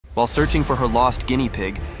While searching for her lost guinea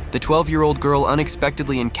pig, the 12-year-old girl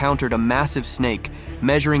unexpectedly encountered a massive snake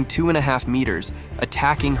measuring 2.5 meters,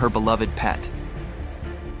 attacking her beloved pet.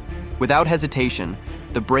 Without hesitation,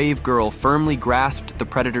 the brave girl firmly grasped the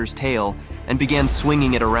predator's tail and began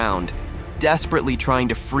swinging it around, desperately trying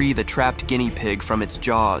to free the trapped guinea pig from its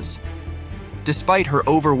jaws. Despite her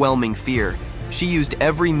overwhelming fear, she used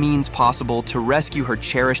every means possible to rescue her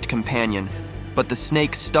cherished companion, but the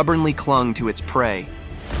snake stubbornly clung to its prey.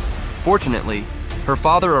 Fortunately, her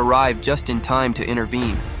father arrived just in time to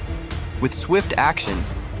intervene. With swift action,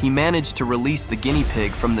 he managed to release the guinea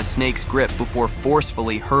pig from the snake's grip before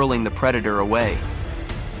forcefully hurling the predator away.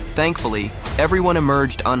 Thankfully, everyone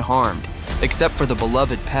emerged unharmed, except for the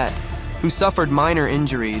beloved pet, who suffered minor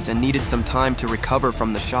injuries and needed some time to recover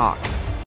from the shock.